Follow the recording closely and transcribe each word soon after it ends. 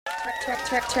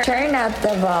Turn up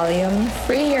the volume,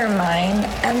 free your mind,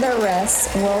 and the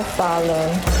rest will follow.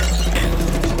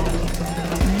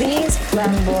 These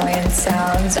flamboyant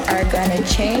sounds are gonna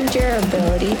change your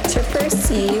ability to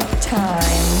perceive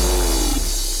time.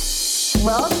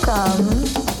 Welcome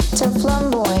to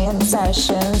Flamboyant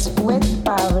Sessions with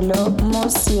Pablo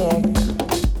Mosiek.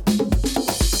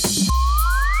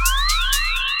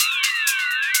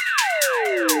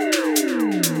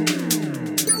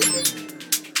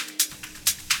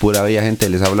 Pura vida, gente,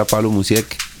 les habla Pablo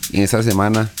Musiek y en esta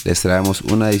semana les traemos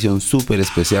una edición súper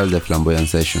especial de Flamboyant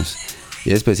Sessions.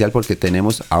 Y es especial porque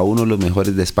tenemos a uno de los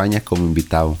mejores de España como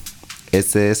invitado.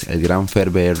 Este es el gran Fer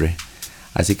BR.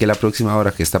 Así que la próxima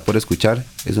hora que está por escuchar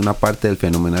es una parte del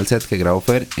fenomenal set que grabó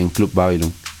Fer en Club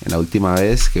Babylon, en la última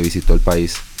vez que visitó el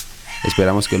país.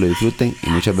 Esperamos que lo disfruten y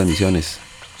muchas bendiciones.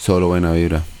 Solo buena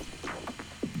vibra.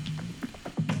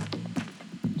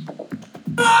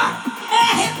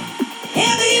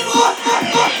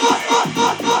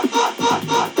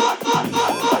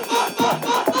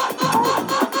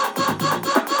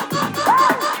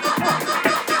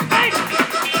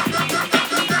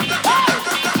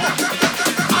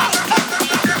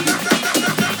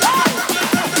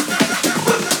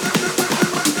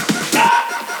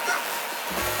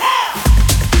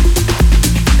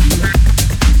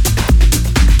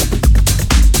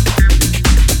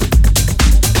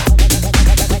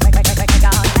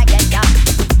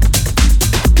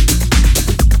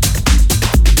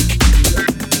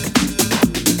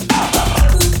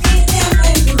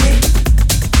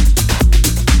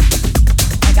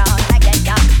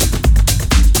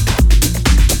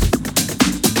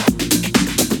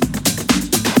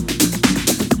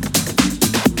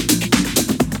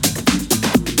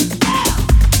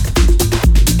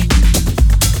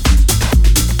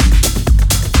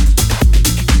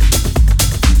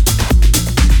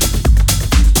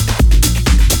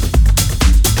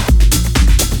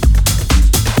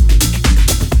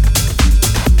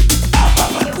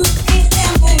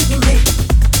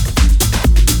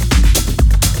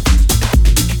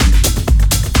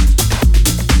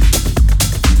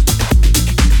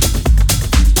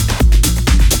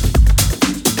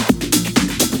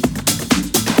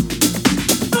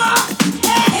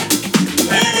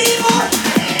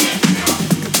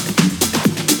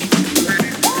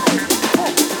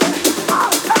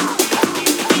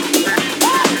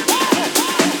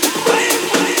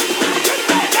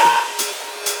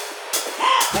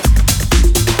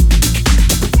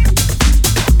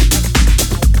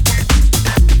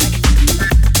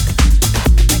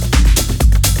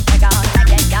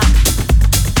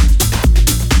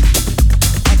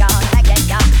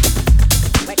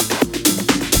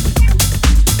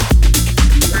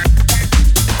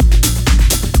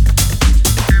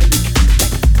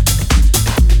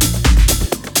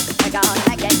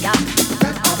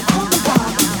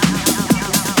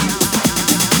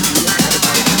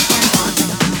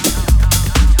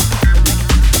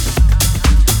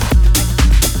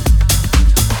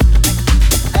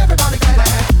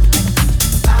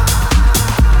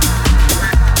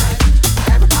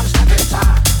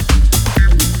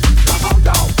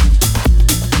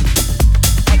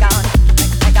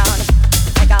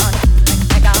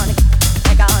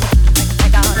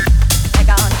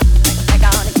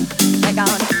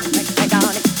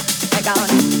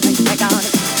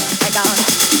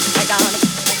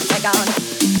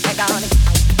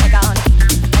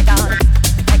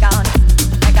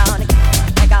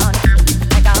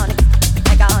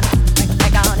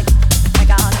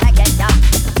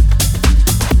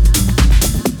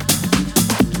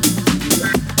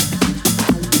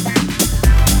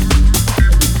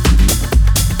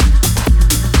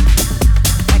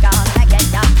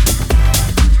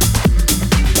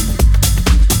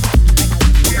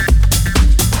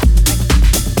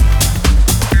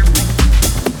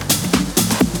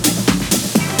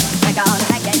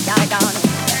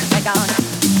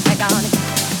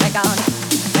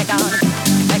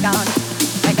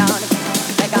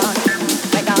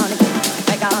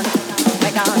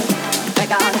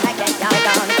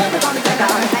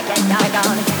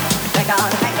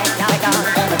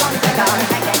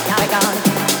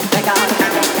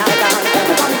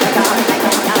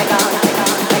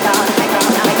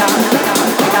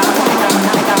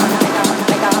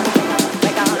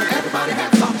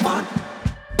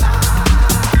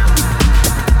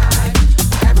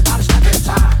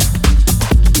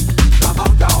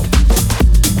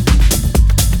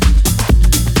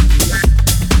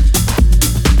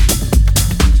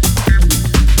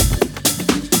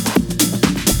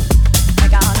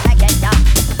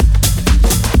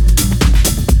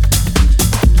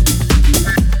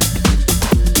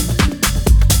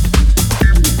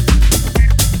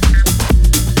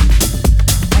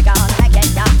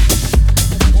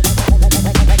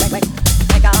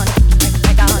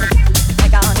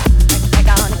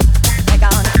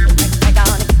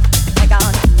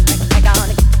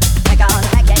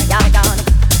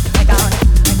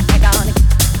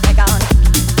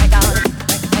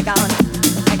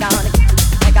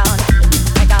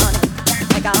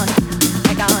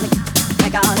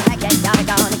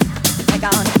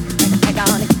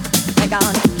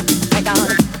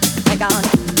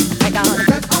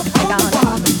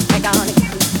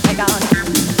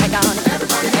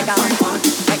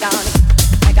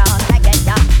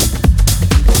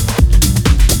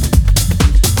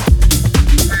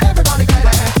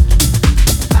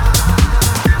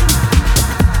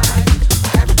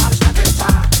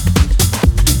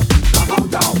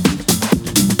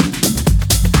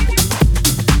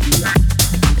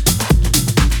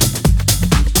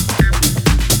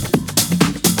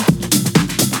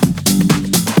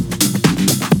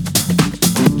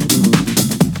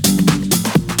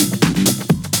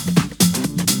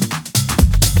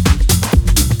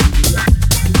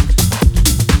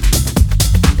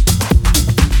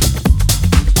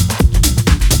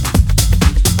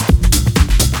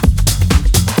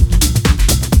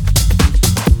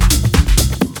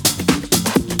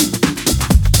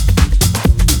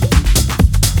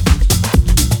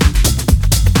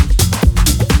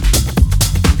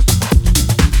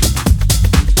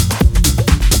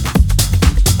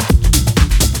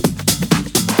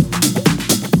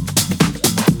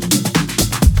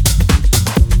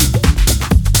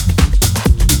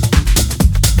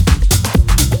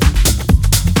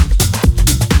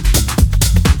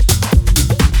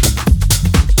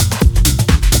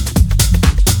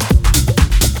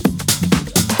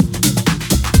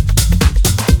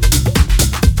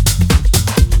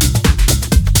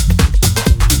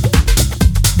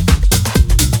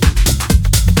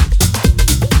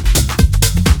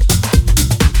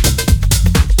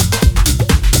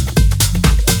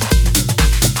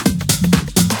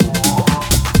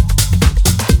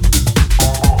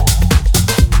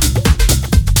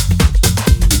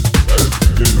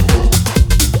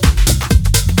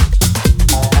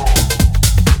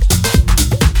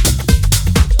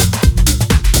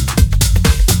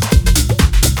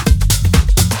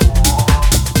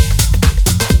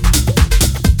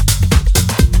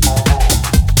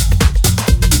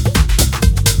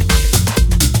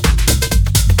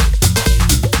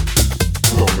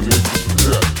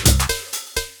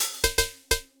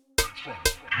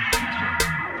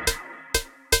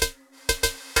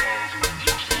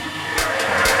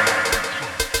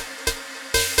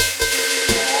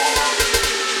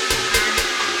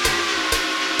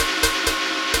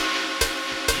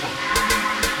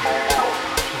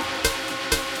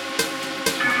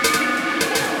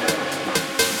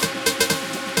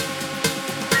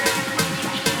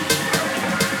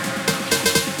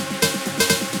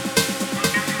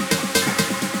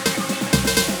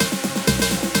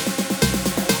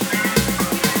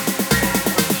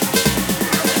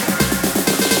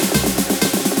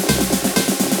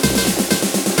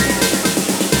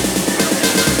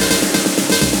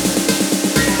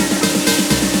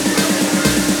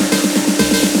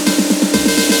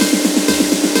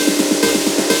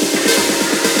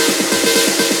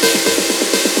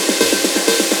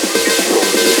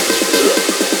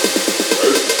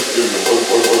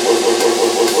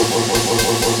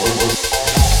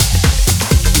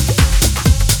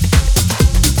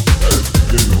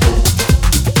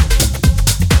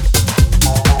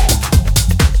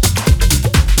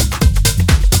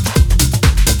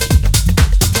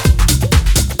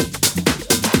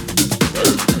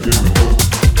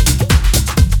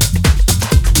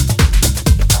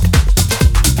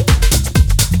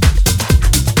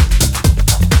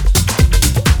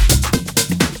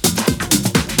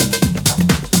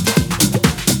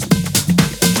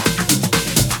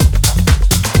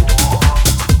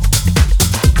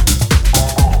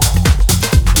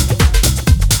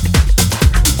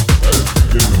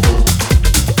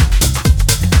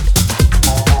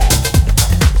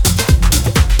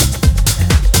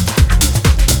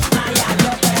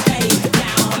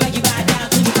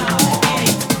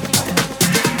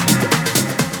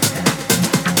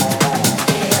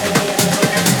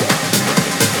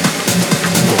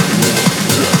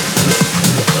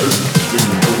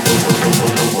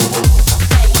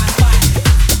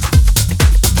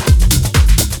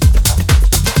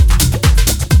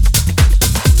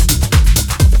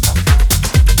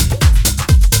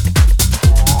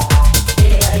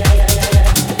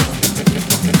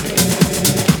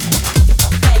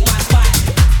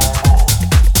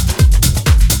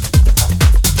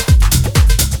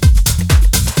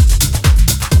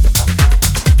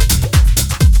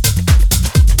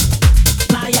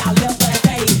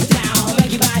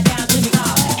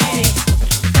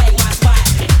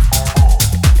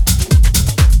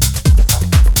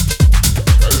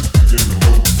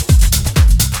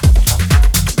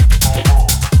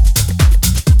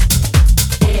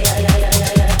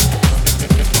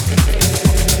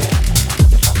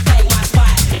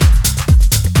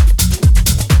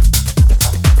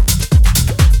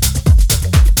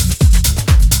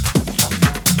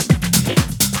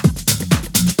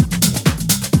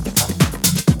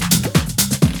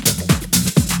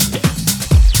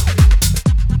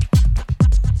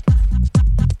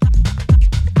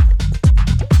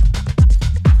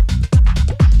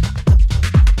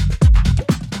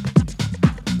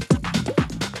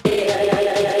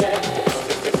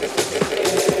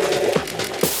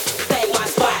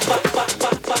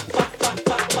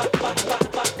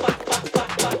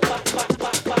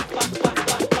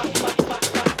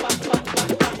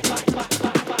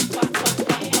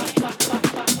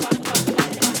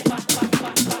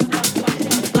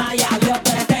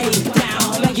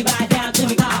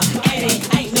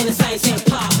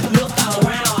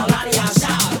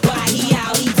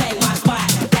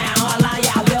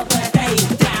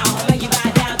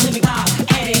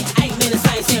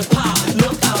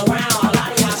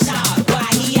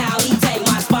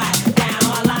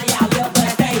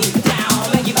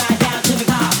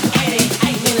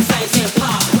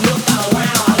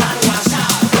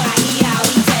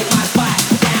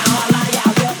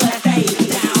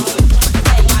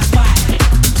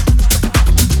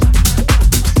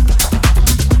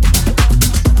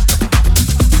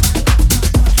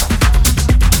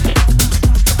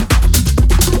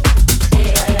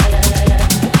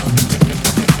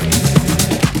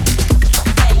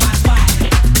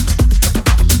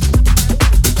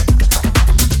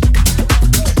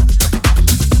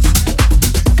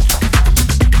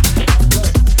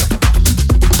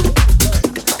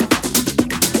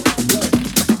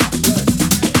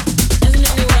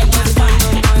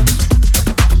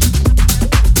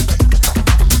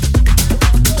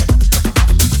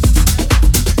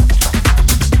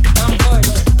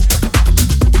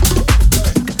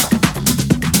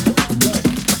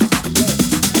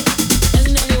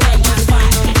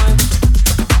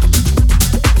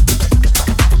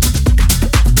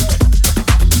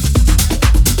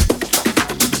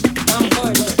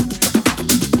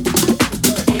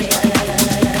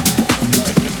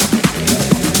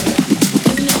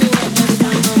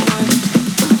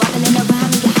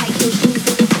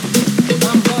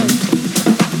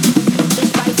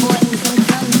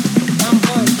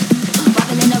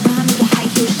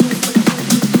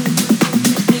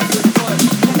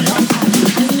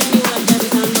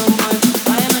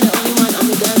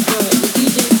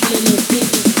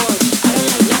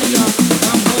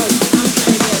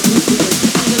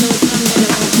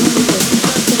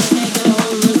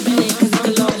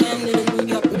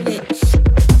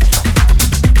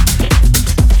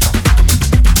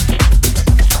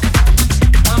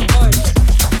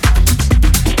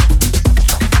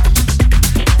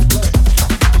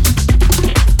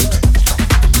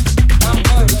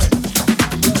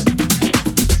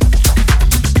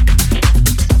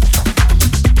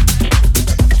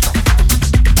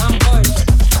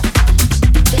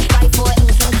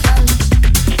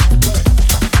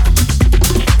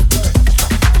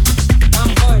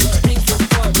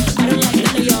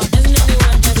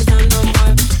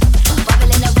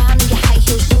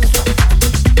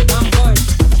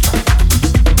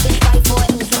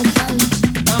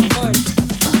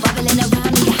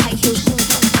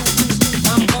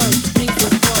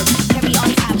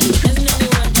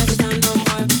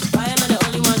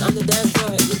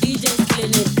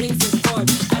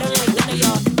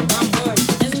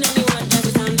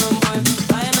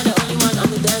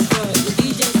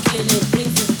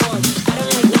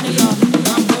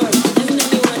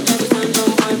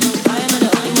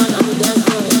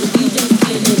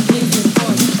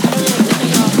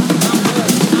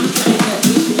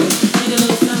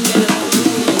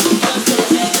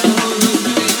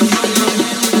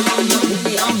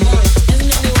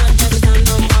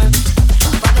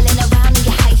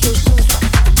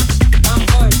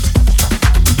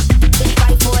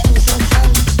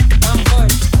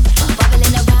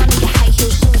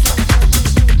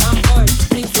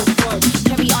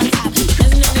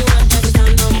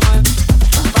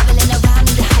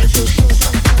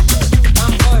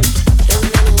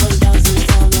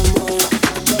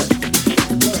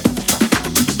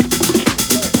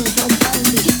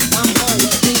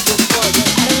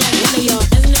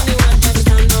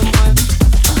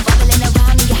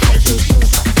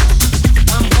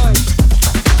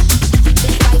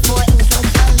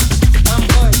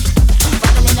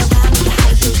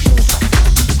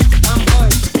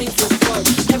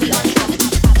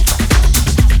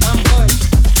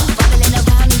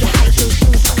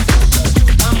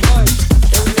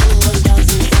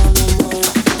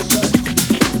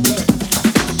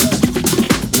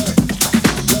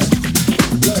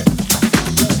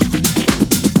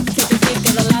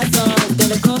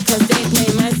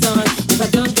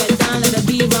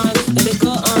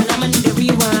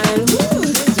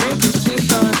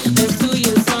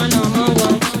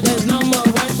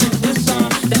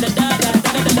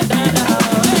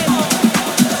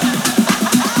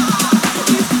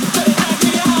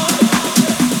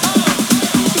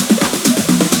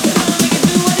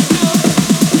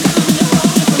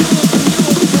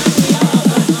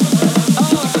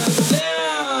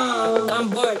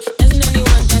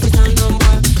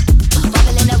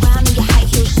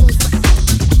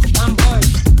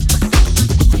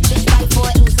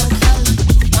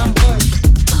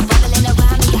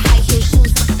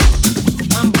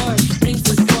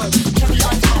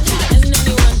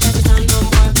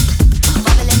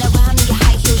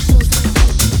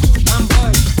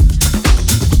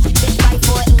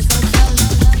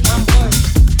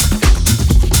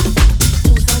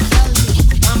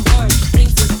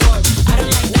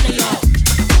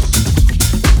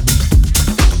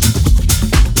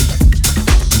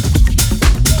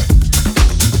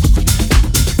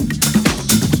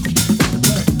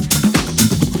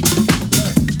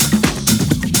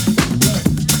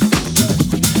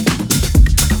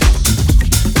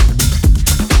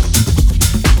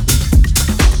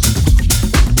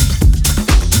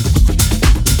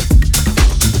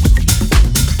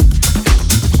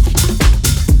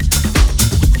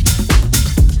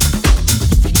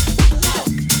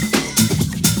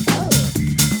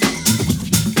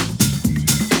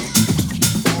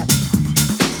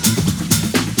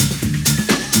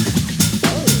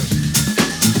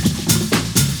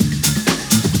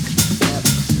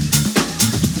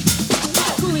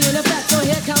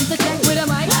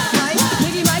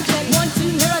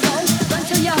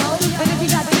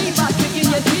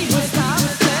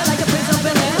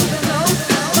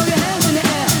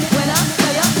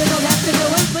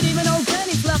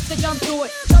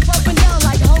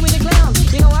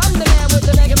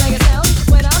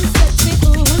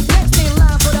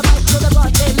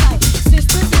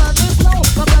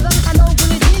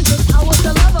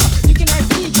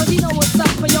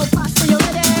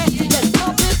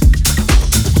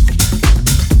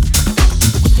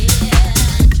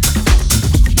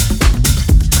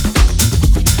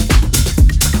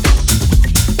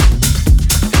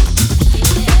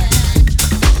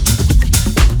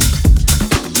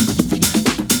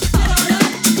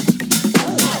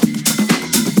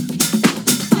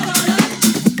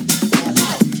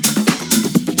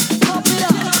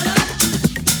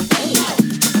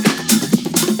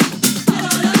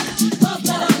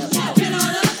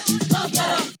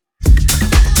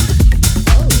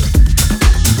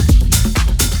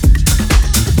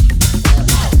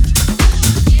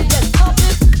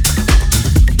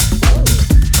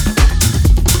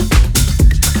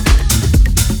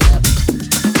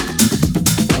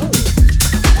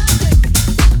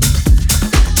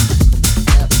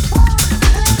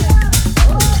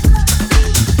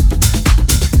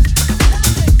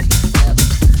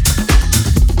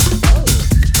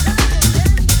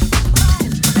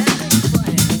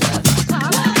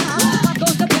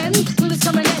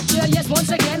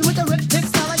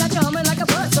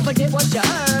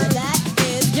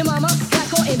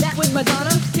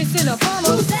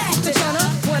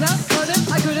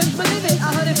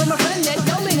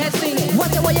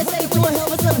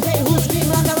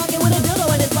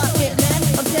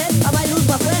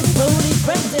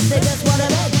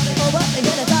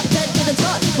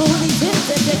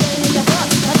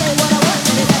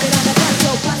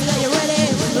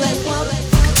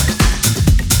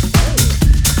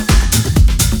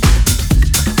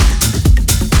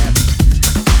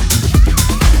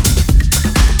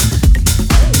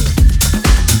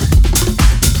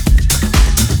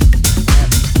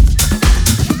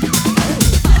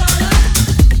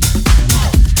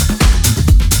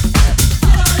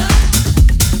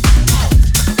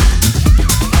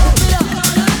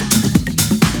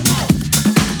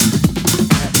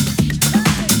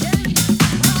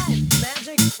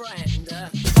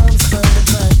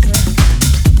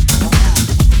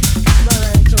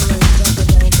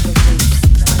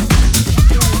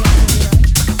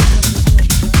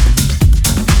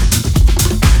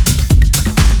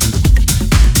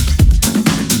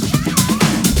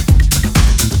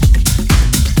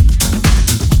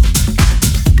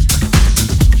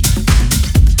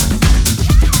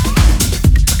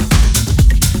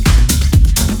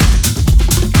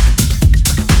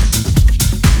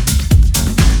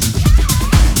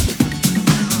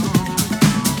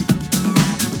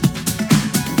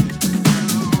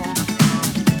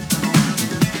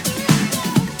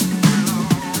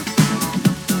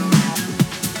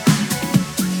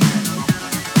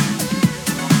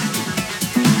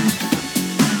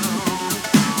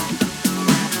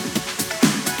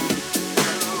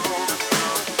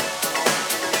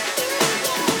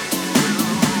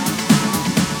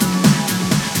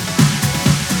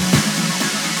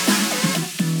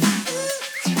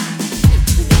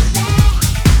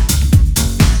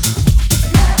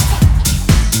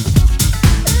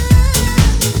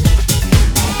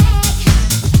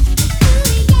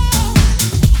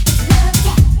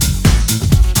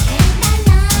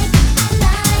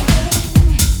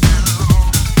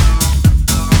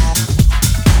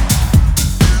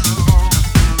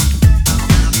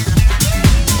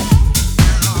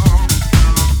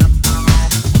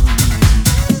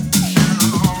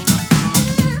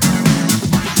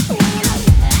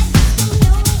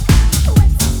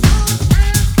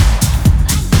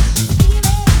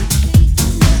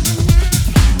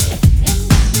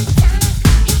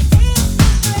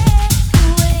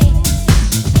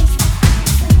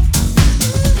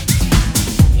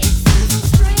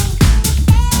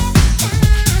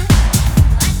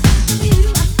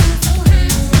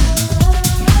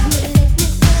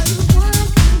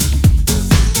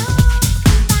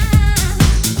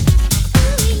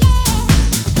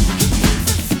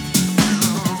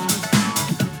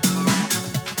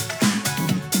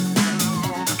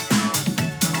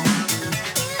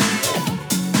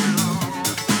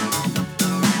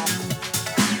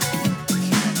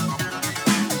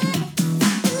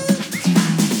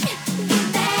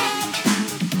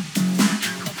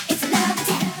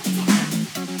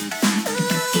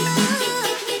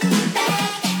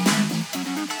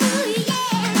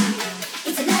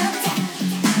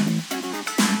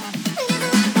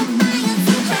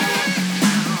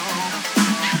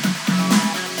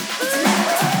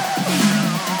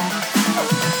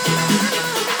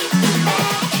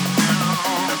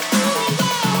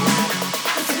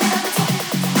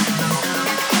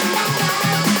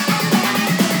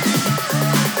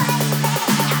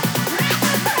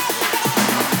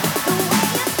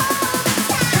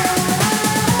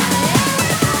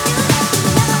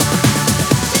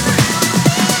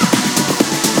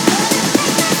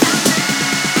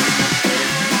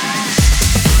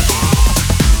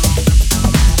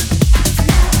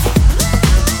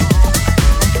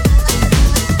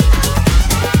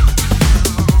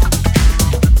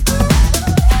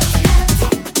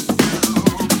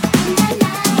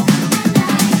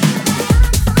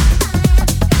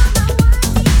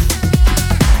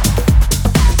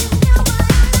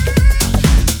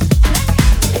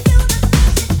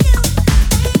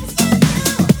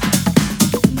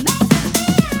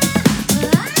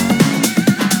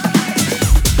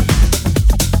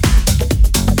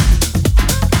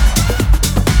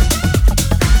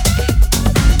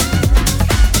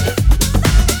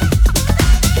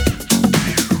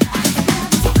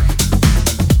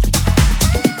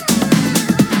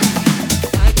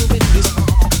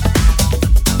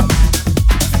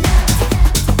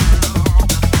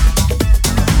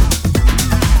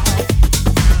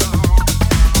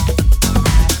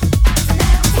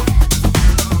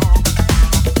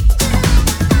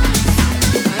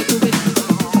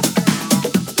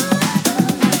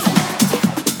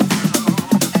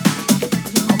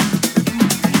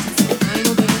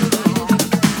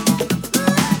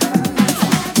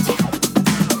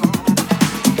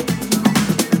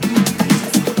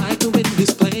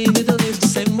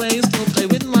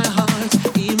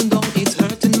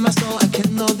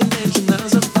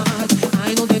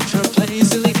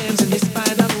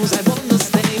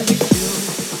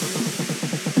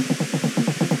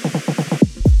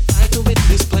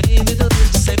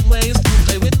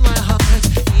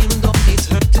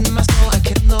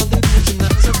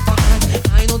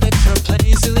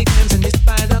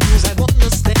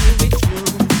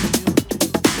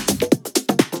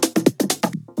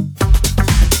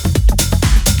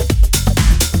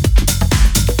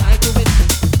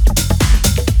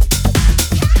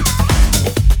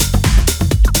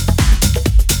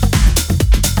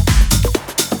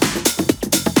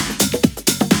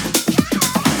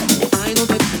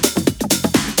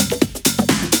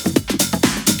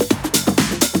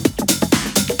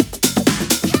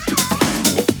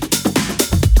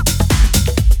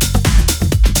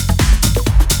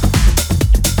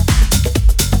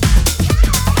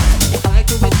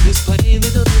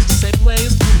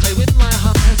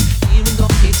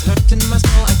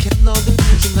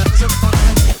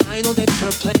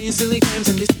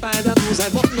 God knows I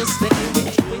understand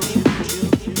it.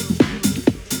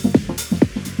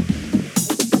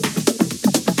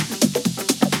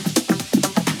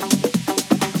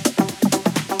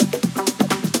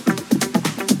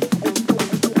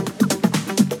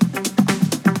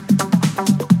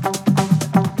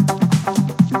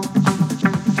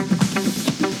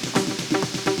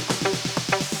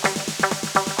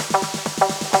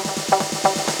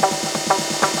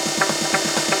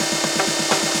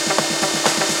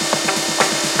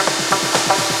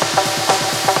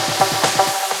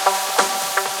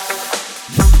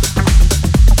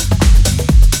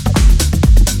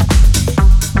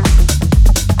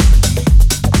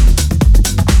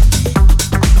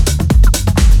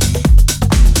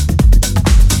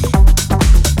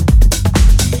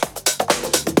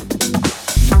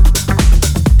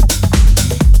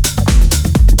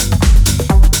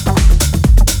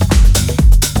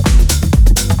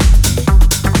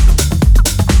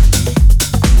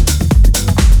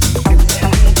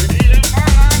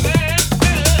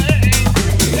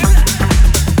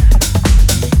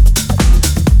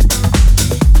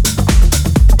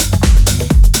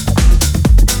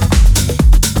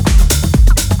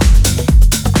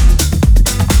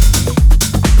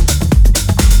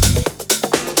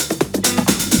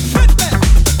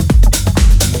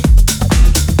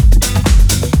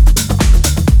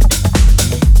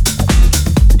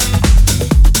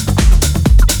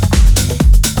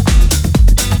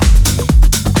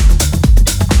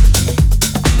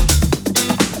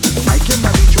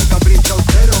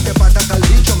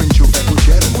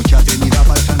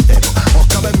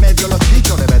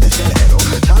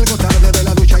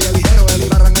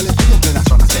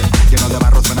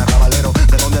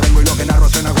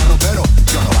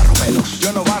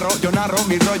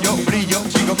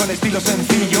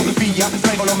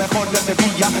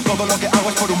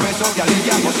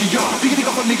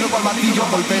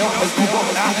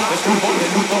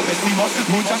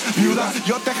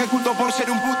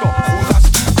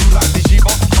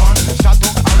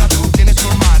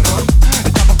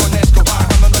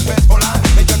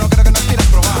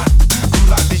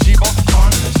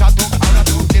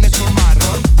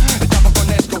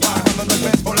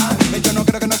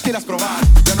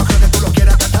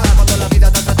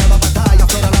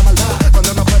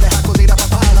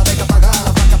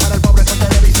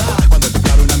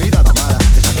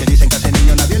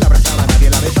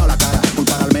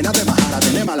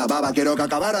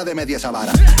 De media esa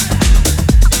vara.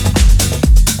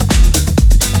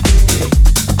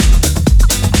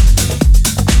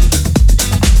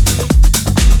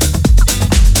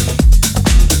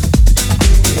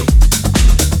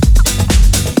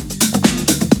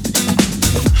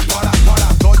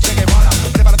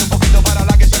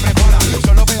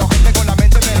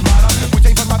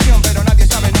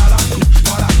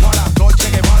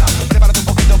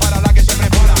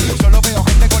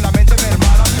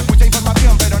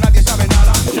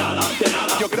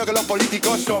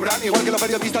 Igual que los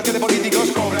periodistas que de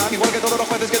políticos cobran, igual que todos los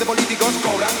jueces que de políticos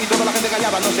cobran, y toda la gente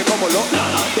callada no sé cómo lo.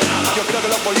 Yo creo que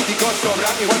los políticos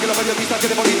sobran, igual que los periodistas que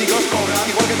de políticos cobran,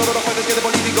 igual que todos los jueces que de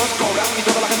políticos cobran, y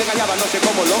toda la gente callada no sé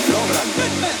cómo lo logran.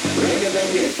 Ring a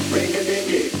ding it, ring a ding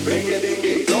it, ring a ding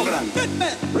it, logran.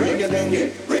 Ring a ding it,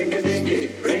 ring a ding it,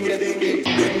 ring a ding it,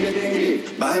 ring a ding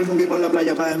it. Vas en buggy por la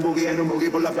playa, vas en buggy, en un buggy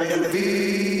por la playa de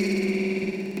vi.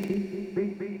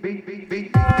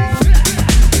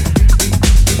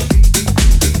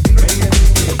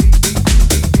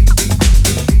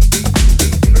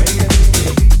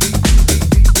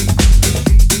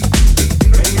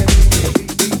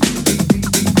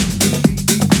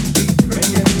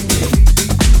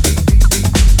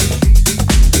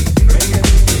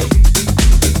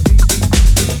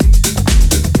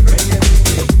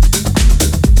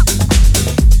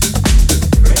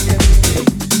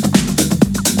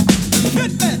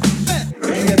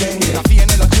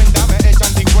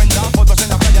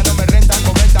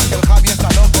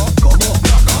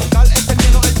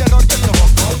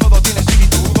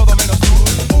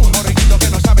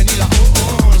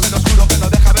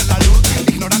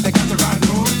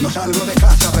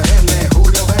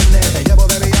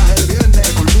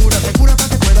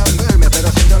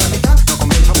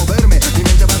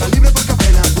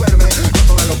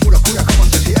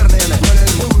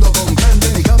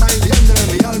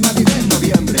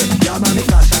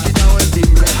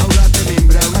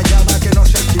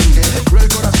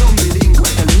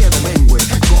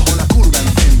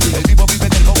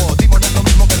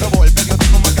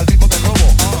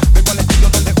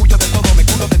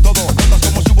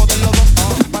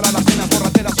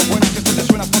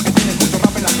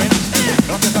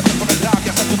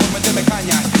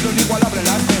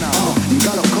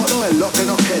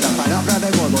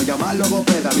 al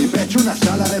logopeda, mi pecho una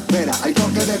sala de espera. Hay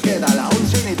toque de queda, la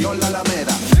 11 inició en la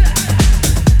Alameda.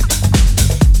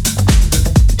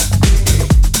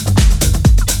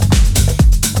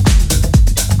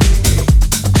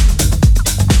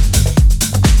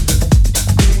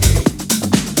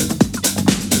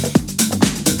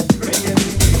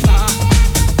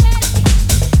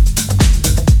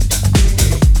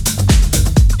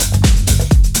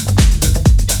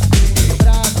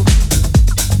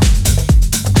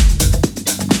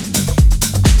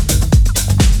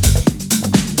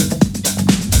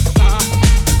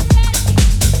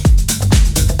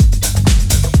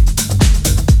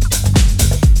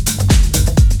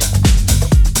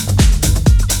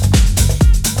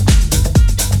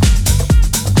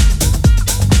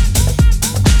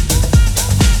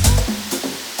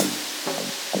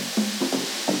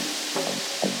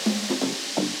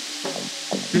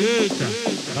 Eita,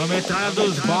 é uma metralha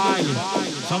dos bailes,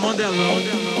 só mandelão.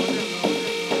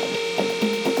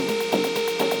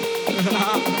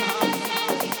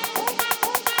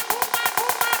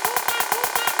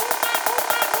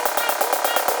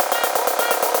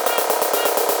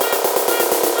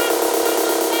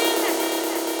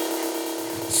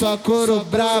 Só coro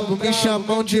brabo, me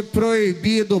chamam de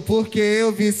proibido, porque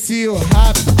eu vicio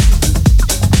rápido.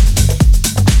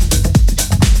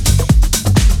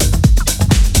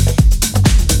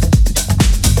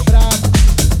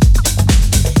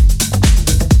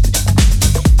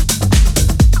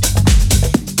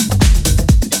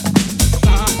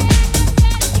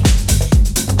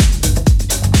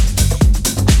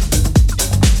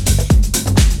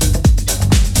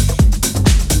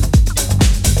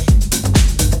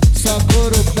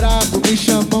 Me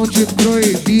chamam de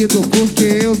proibido, porque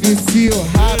eu vicio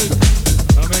rápido.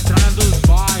 É a metralha dos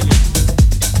bailes.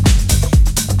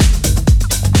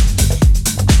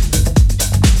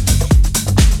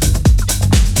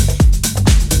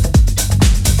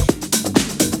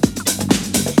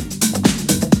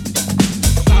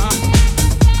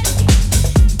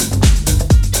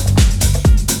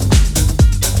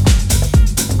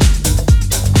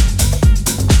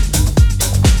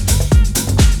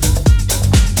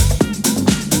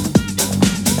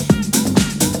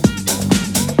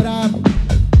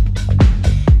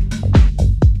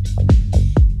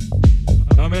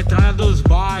 Metralha dos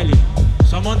bailes,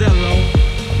 só mandelão.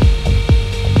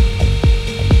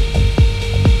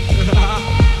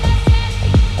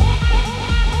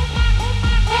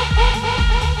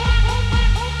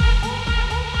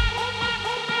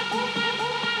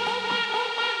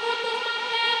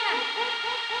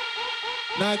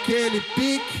 Naquele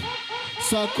pique,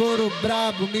 só coro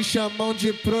brabo, me chamam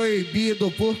de proibido,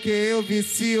 porque eu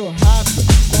vicio rápido.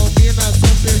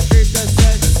 Combinação perfeita,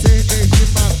 7 cerveja de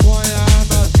maconha, a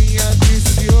novinha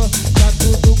viciou, tá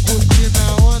tudo curtindo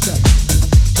a onda.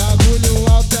 Bagulho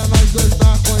alto é nós dois no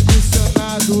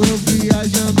ar-condicionado, eu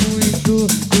viajando em tu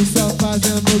só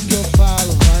fazendo o que eu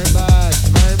falo. Vai embaixo,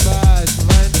 vai embaixo,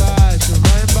 vai embaixo,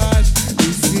 vai embaixo,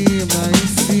 em cima, em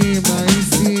cima, em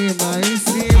cima, em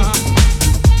cima.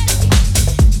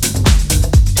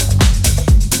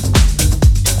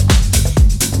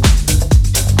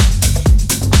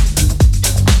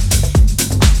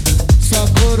 Só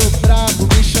coro brabo,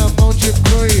 me chamam de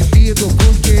proibido,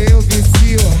 porque eu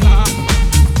vicio rápido.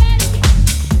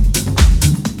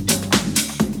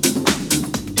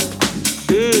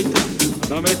 Eita,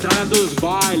 a metralha dos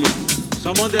bailes,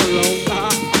 só mandelão.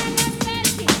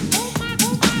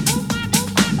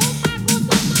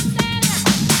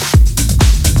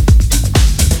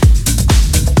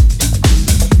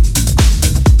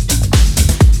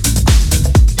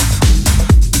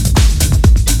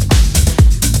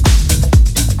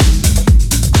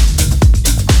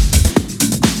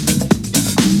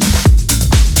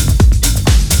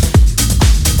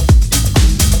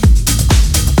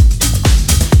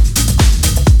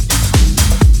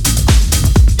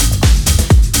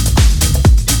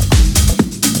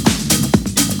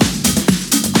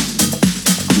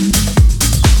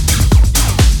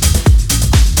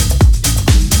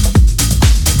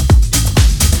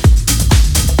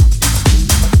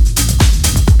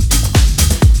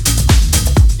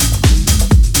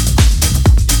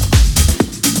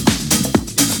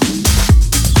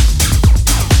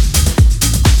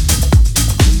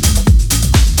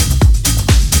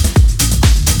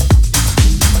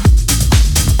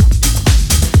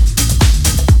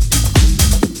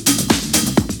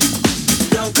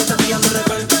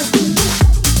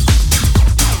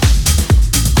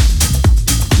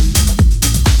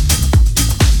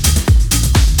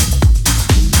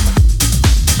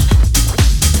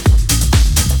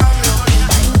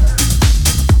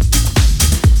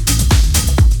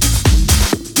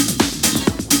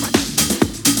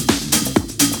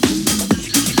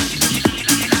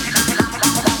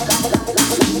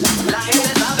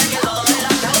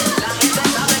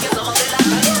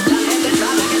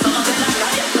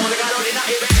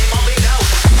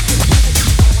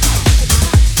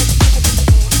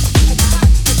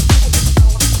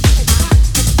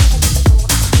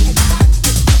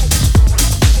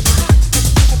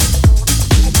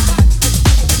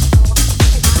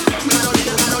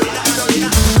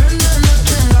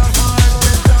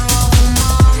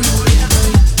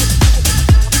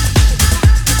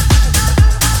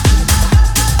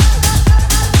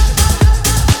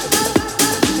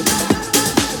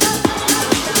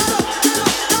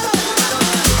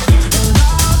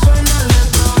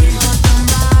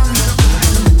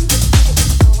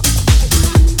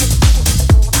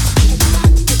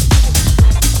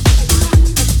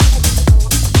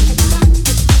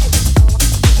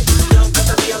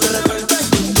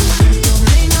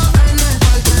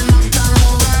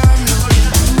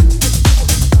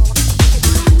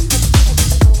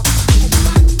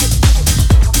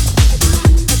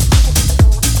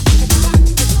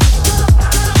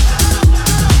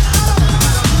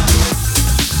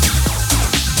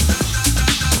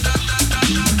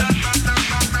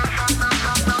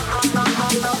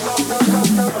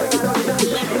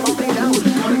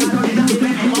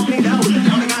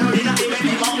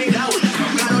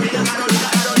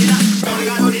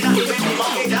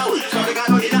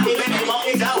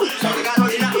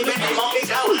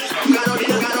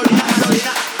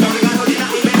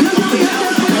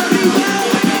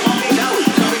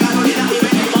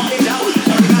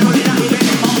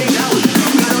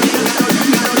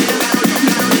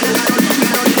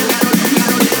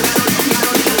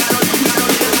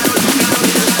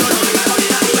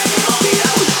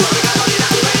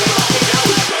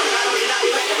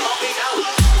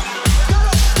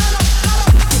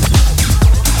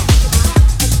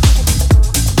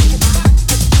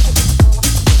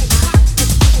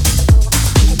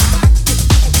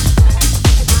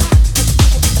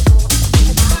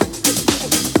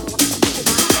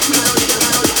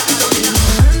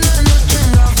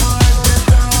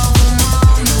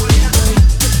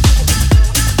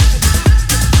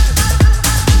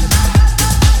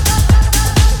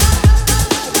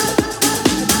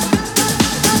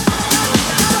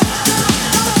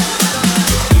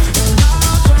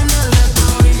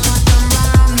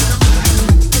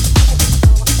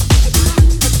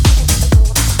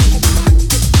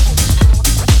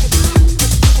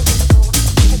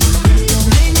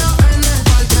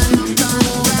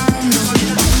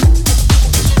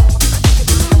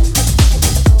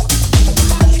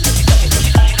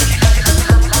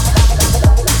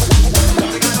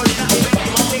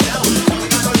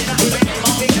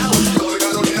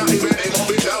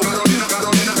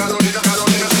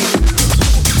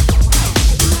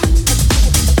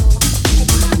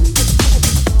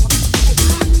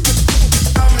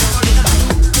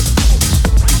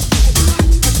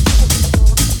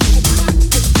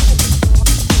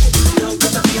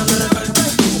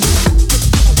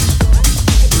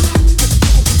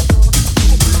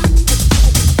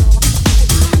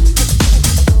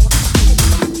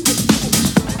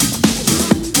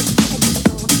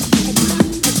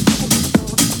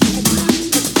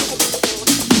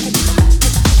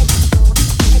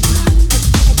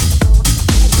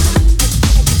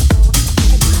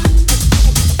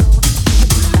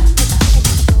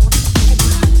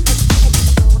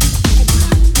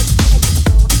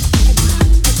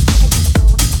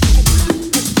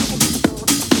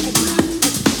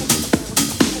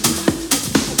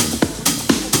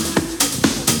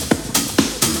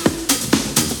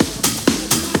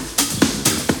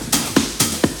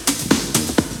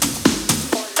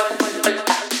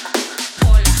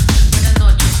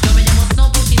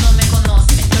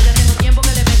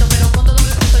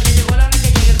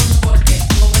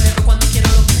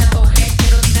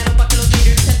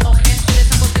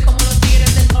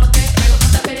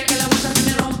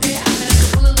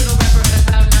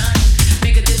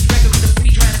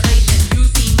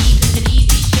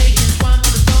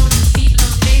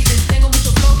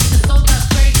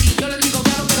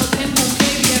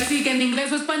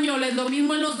 español, es lo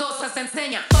mismo en los dos, se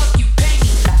enseña. Fuck you, pay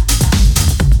me.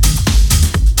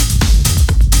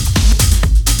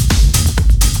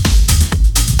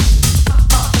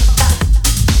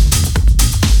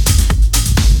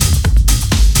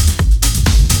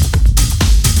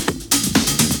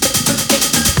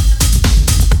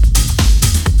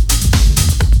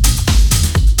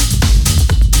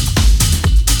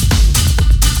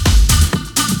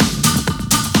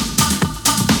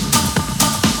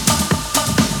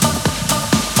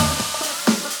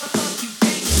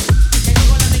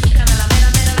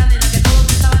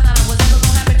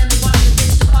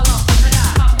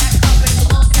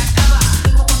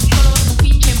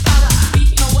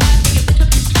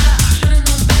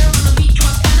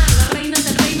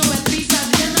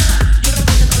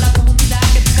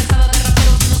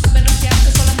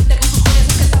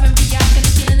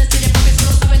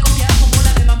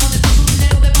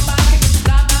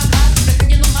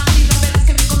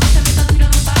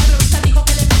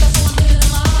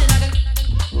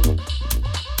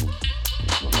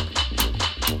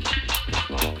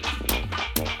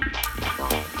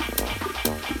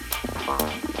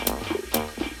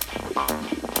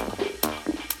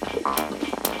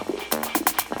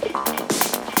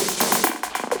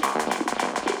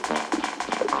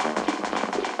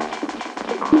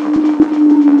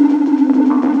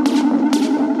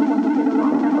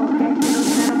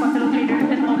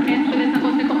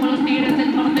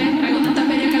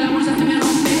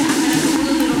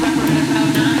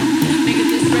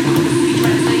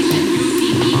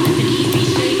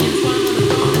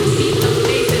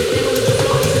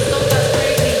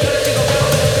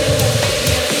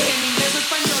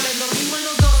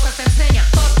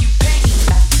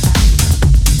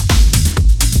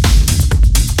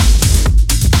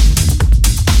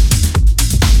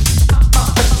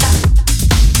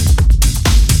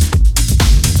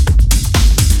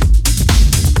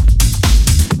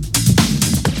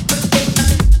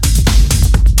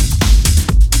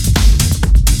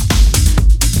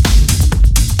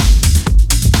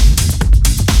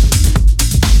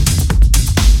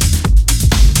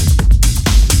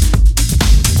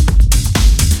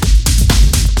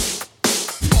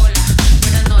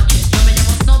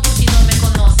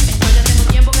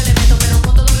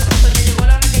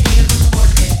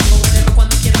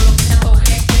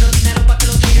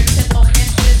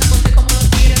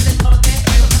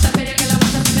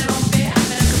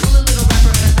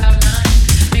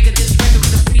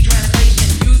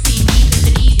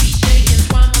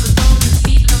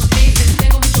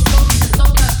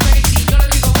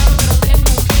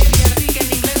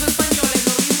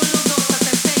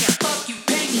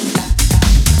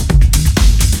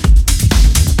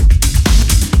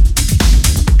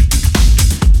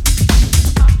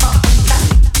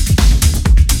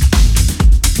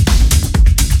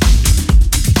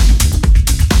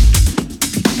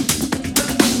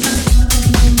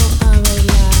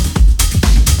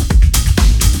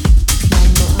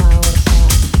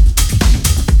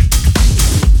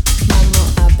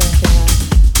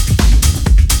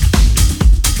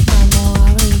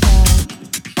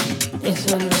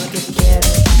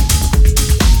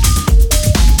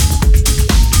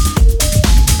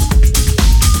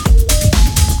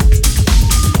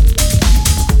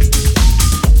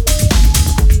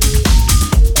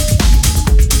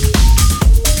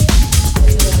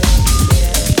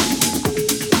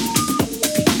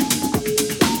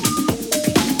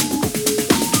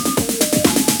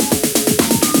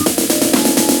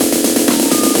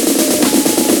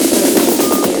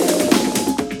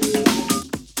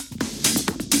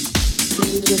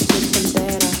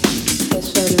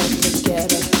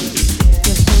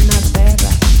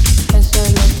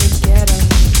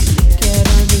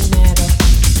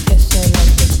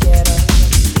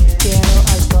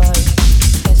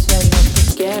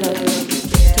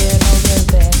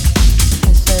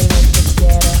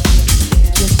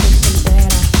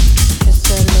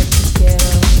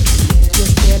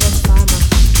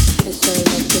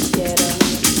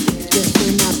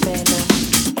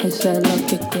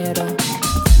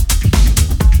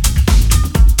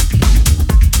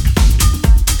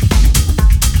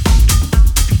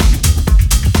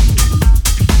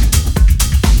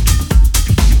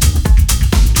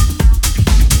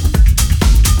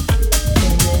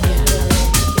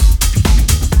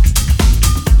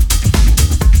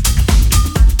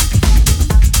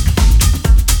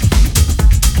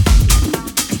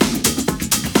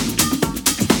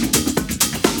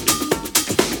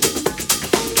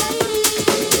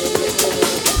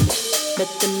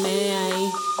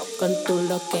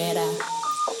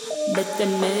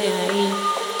 Véteme ahí,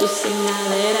 tu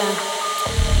cinadera,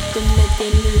 tú me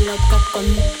tiene loca con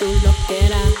tu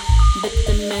loquera.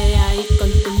 Vete media ahí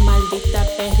con tu maldita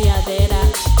perreadera.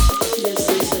 Yo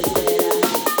soy soltera,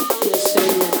 yo soy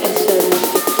la, eso es lo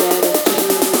que quiero.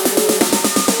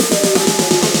 Eso es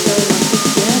lo que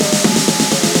quiero.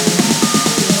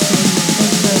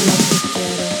 Eso es lo que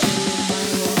quiero.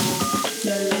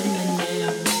 Yo lo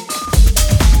meneo.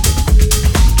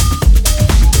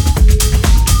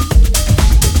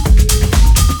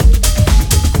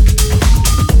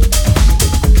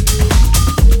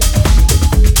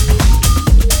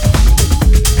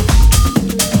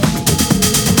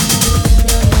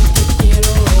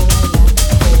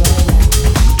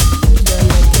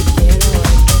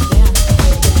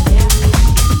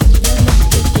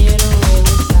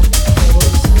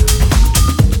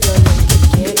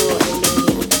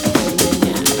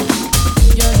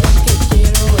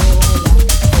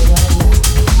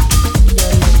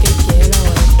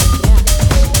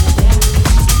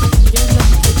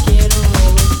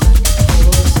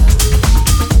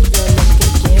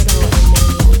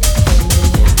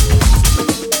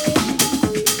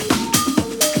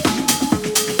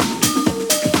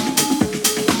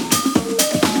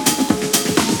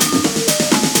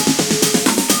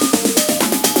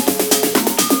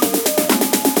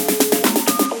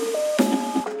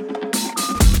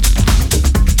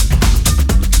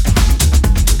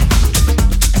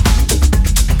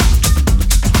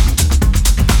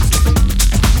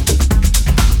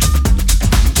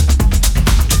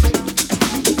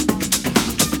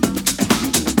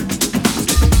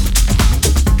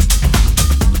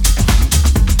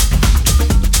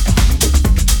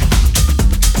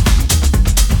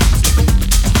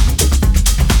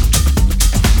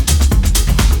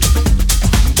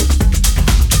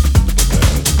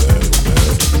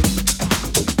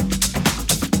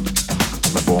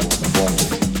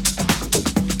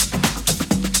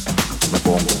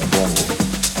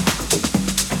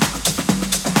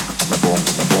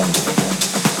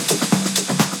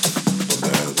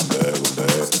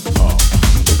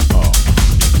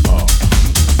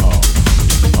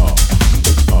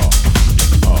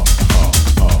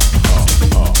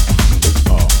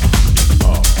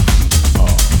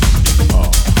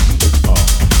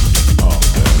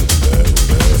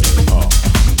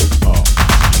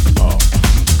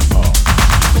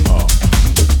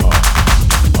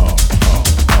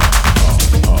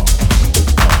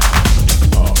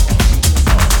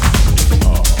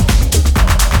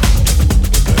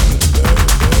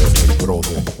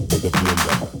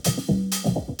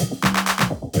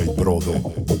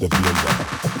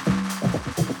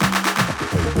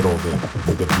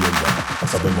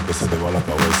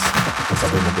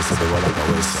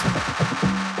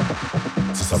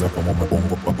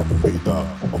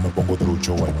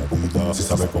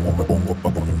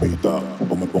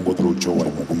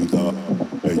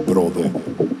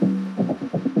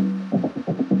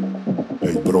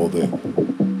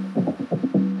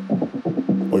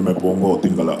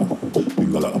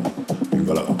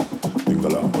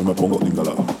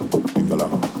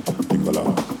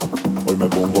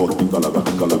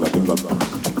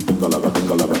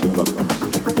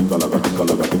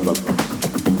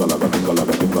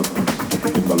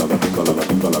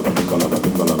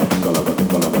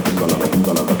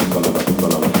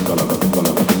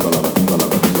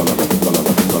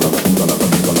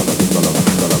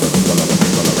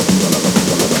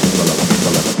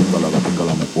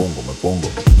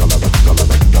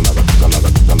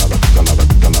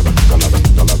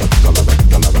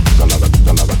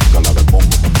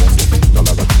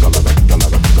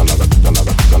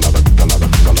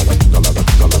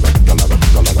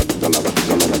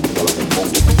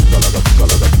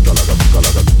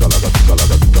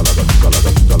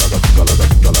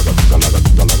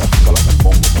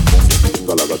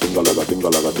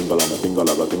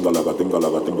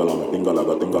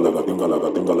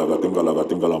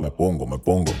 Me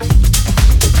pongo.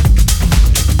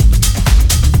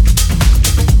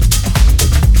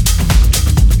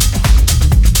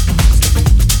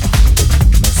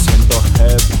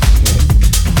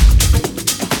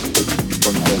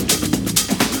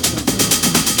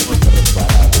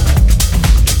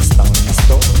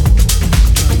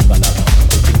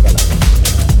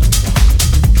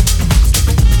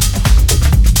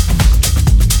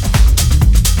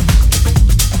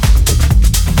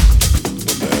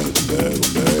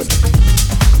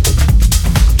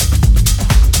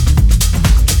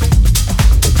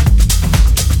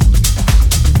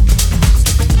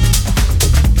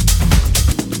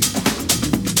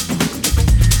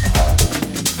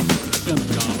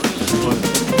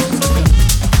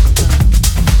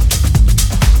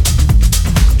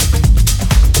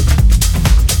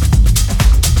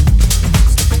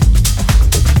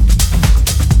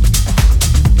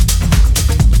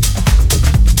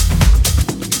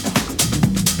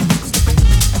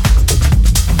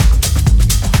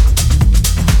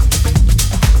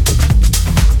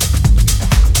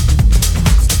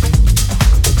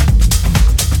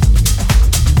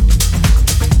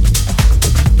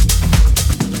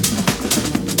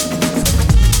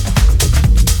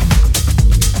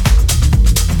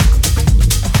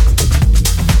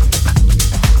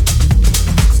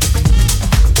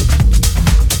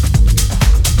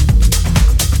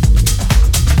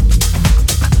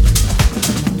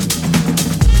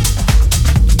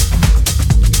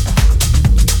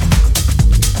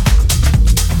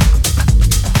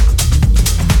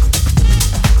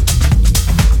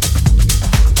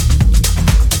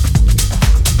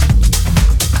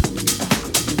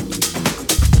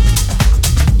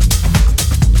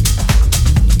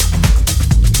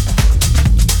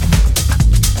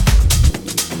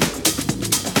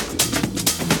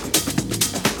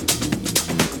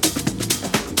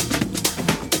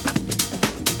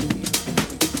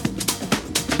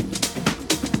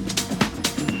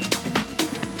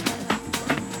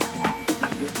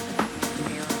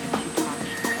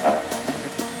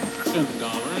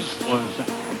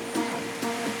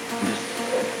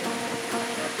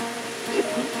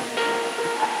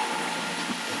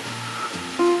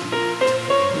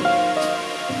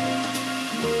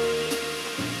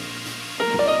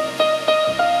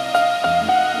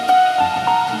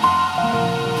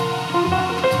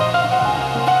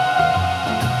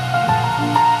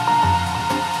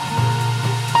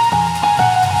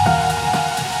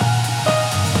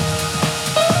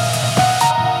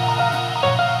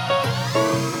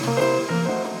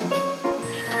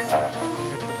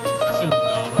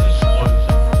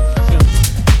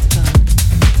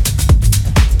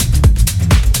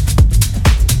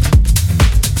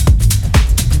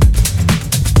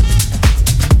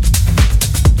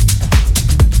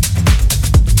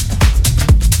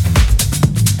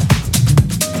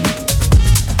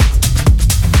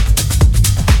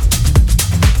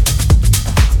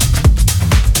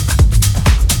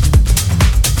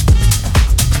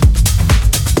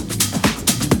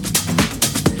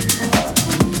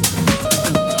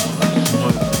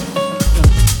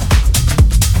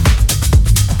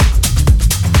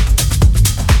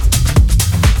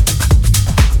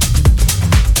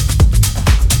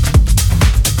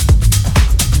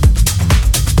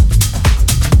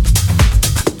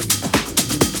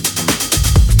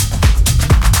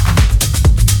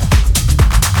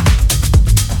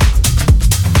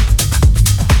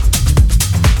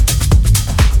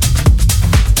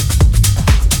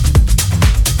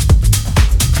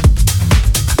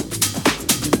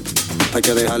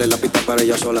 dejarle la pista para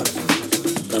ella sola.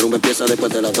 La rumba empieza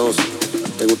después de las 2.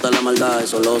 Te gusta la maldad,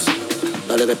 eso lo sé.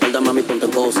 Dale de espalda, mami, ponte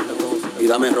en pose. Y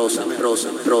dame rosa, rosa,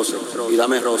 rosa. Y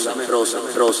dame rosa, rosa,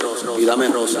 rosa. Y dame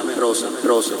rosa, rosa,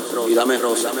 rosa. Y dame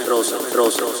rosa, rosa,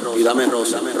 rosa. Y dame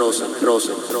rosa, rosa,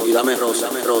 rosa. Y dame rosa,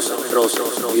 rosa,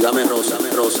 rosa. Y dame rosa,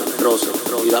 rosa, rosa.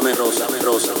 Y dame rosa,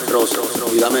 rosa, rosa.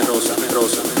 Y dame rosa,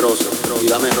 rosa, rosa. Y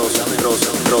dame rosa, rosa,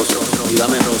 rosa. Y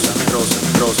dame rosa, rosa,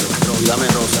 rosa. Y dame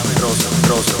rosa, rosa,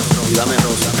 rosa. Y dame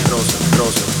rosa, rosa,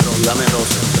 rosa. Y dame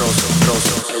rosa, rosa,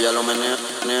 rosa. Ella lo menea,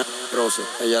 menea, rosa.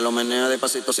 Ella lo menea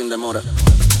despacito sin demora.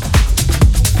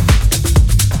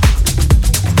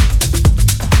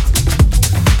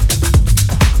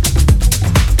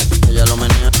 Ella lo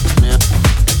menea, menea.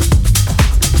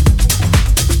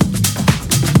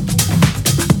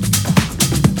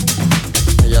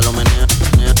 Ella lo menea,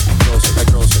 menea, rosa,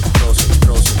 rosa, rosa,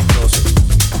 rosa, rosa.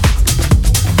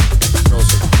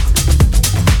 Rosa.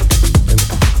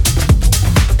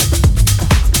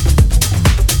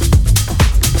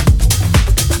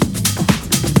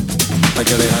 Hay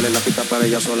que dejarle la pista para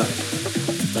ella sola.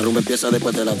 La rumba empieza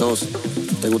después de las 2.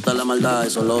 Te gusta la maldad,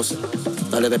 eso lo sé.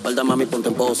 Dale de espalda, mami, ponte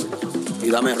en pose. Y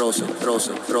dame rosa,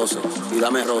 rosa, rosa. Y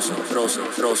dame rosa, rosa,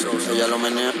 rosa. Ella lo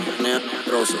menea, menea,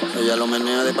 rosa. Ella lo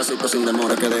menea despacito sin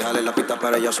demora. Hay que dejarle la pista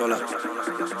para ella sola.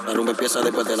 La rumba empieza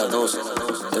después de las 2.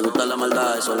 Te gusta la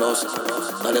maldad, eso lo sé.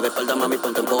 Dale de espalda, mami,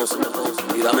 ponte en pose.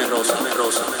 Y dame rosa,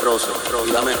 rosa, rosa.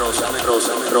 Y dame rosa,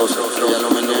 rosa, rosa. Ella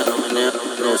lo menea,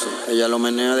 rosa. Ella lo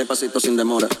menea despacito sin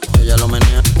demora. Ella lo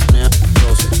menea, menea,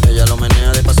 rosa. Ella lo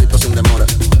menea despacito sin demora.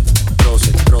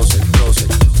 Rosa, rosa, rosa.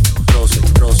 Rosa,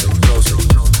 rosa, rosa.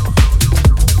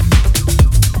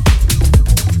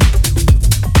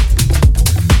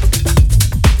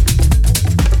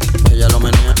 Ella lo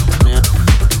menea, menea.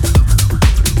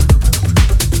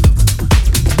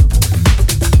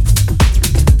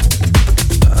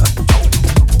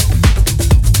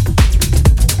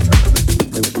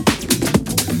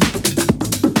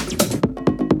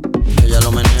 Ella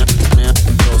lo menea, menea,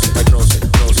 rosa, rosa,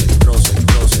 rosa, rosa,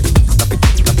 rosa. La pica,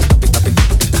 la pica, la pica,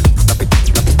 la pica, la pica,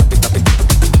 la pica, la pica,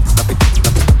 la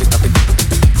pica, la pica,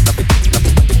 la pica, la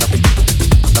pica,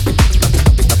 la pica,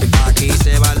 la pica. Aquí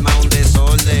se va a armar un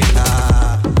desorden.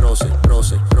 Rosa,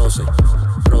 rosa, rosa,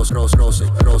 rosa, rosa, rosa,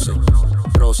 rosa,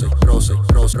 rosa, rosa,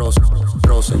 rosa, rosa,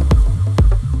 rosa.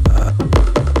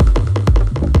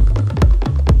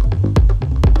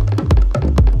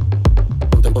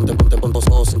 Ponte, ponte, ponte, ponte,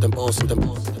 ponte, ponte,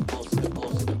 ponte.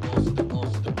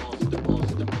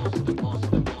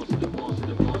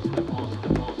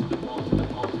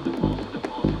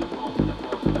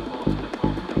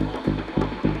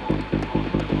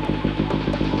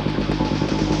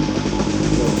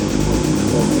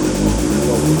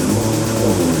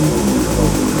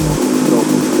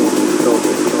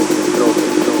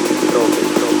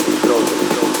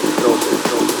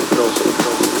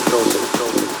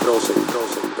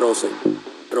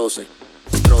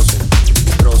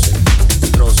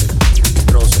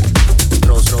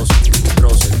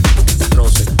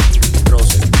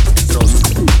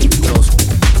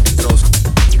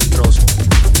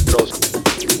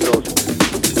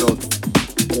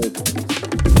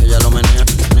 Ella lo menea,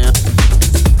 menea.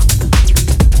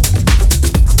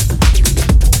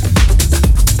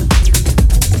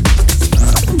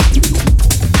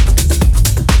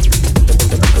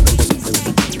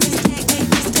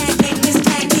 This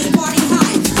tag team party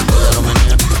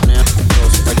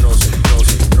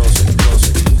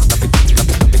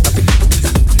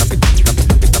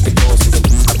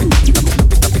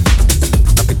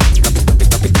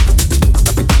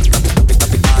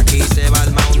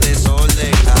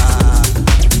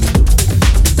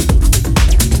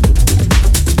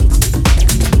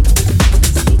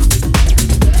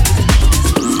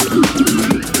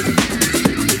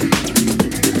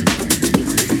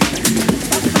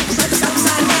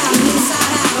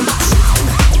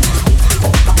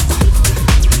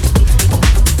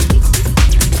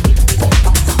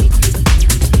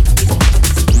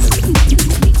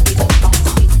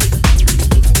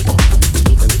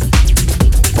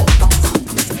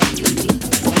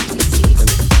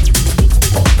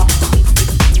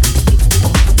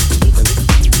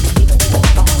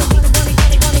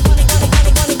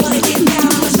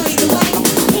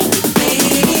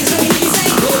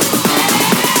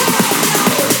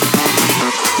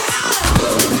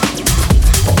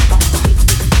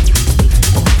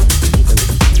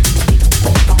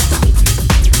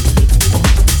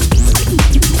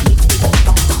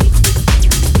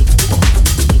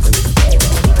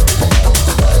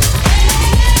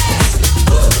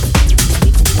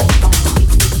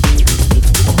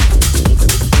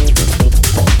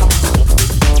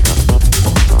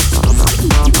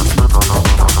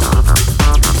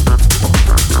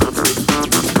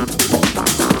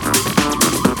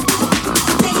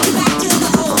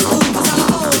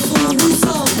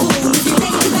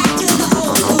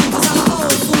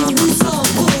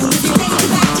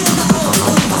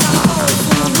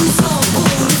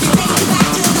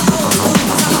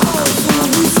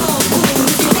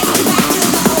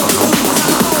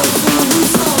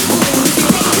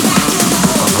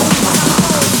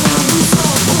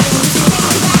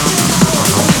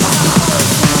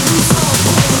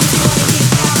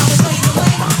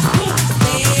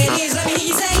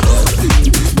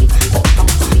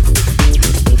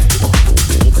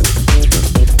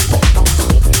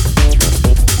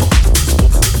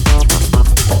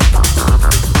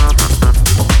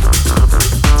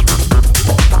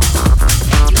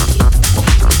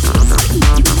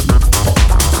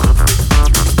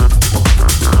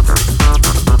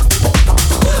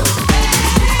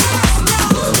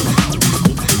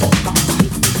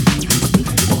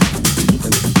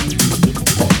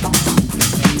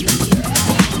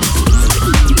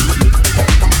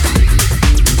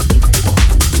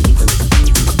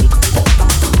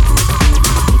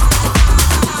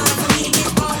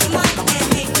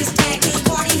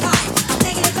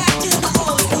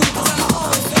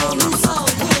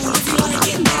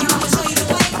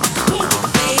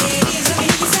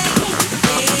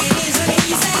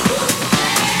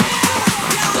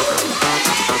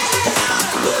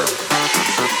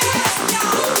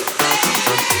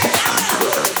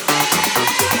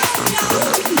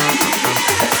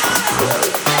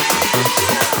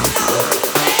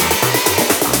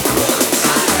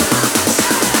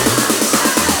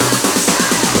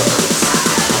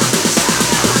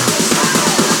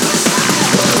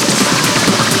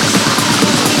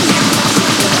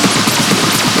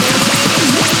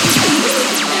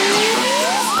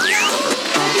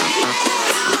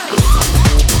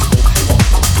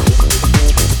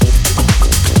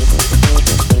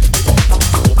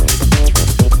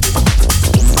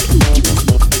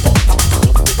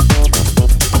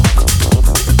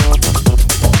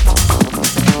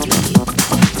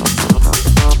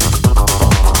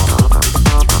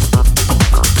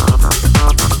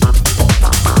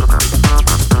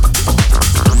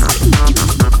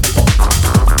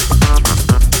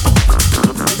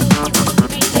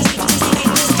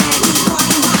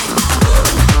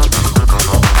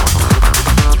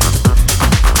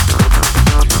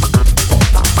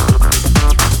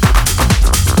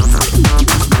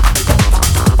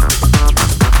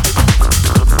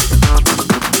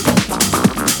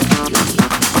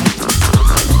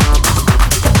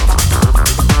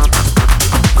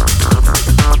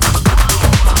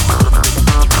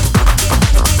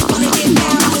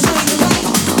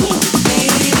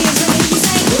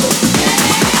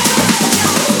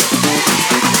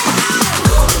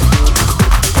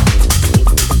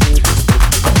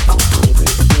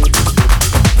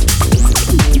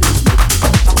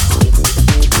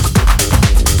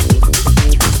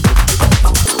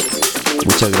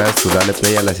por darle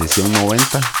play a la sesión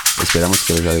 90. Esperamos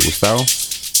que les haya gustado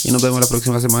y nos vemos la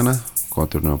próxima semana con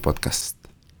otro nuevo podcast.